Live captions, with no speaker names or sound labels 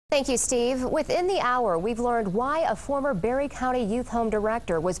Thank you, Steve. Within the hour, we've learned why a former Berry County Youth Home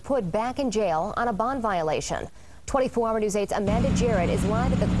director was put back in jail on a bond violation. 24-Hour News 8's Amanda Jarrett is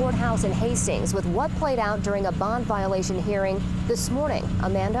live at the courthouse in Hastings with what played out during a bond violation hearing this morning.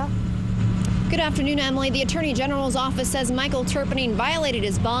 Amanda? Good afternoon, Emily. The Attorney General's office says Michael Terpening violated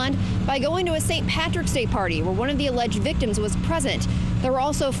his bond by going to a St. Patrick's Day party where one of the alleged victims was present. There were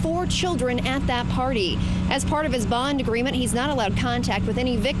also 4 children at that party. As part of his bond agreement, he's not allowed contact with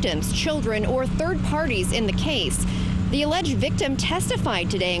any victims, children, or third parties in the case. The alleged victim testified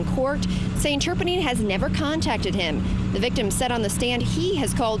today in court, saying Terpening has never contacted him. The victim said on the stand he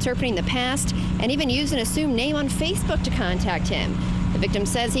has called Terpening the past and even used an assumed name on Facebook to contact him. The victim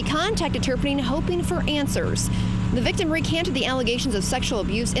says he contacted Terpening hoping for answers. The victim recanted the allegations of sexual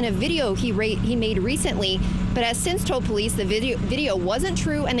abuse in a video he made recently, but has since told police the video wasn't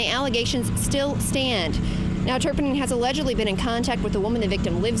true and the allegations still stand. Now, Terpening has allegedly been in contact with the woman the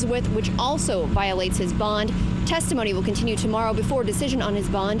victim lives with, which also violates his bond. Testimony will continue tomorrow before a decision on his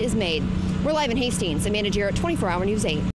bond is made. We're live in Hastings. Amanda Jarrett, 24-Hour News 8.